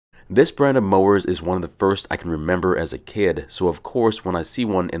This brand of mowers is one of the first I can remember as a kid, so of course when I see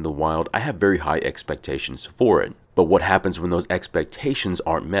one in the wild, I have very high expectations for it. But what happens when those expectations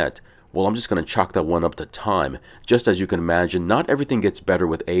aren't met? Well, I'm just going to chalk that one up to time. Just as you can imagine, not everything gets better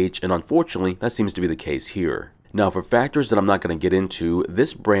with age, and unfortunately, that seems to be the case here. Now, for factors that I'm not going to get into,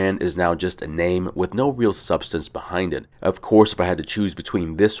 this brand is now just a name with no real substance behind it. Of course, if I had to choose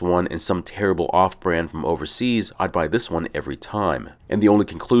between this one and some terrible off-brand from overseas, I'd buy this one every time. And the only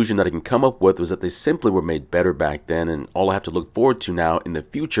conclusion that I can come up with was that they simply were made better back then, and all I have to look forward to now in the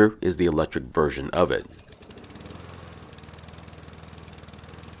future is the electric version of it.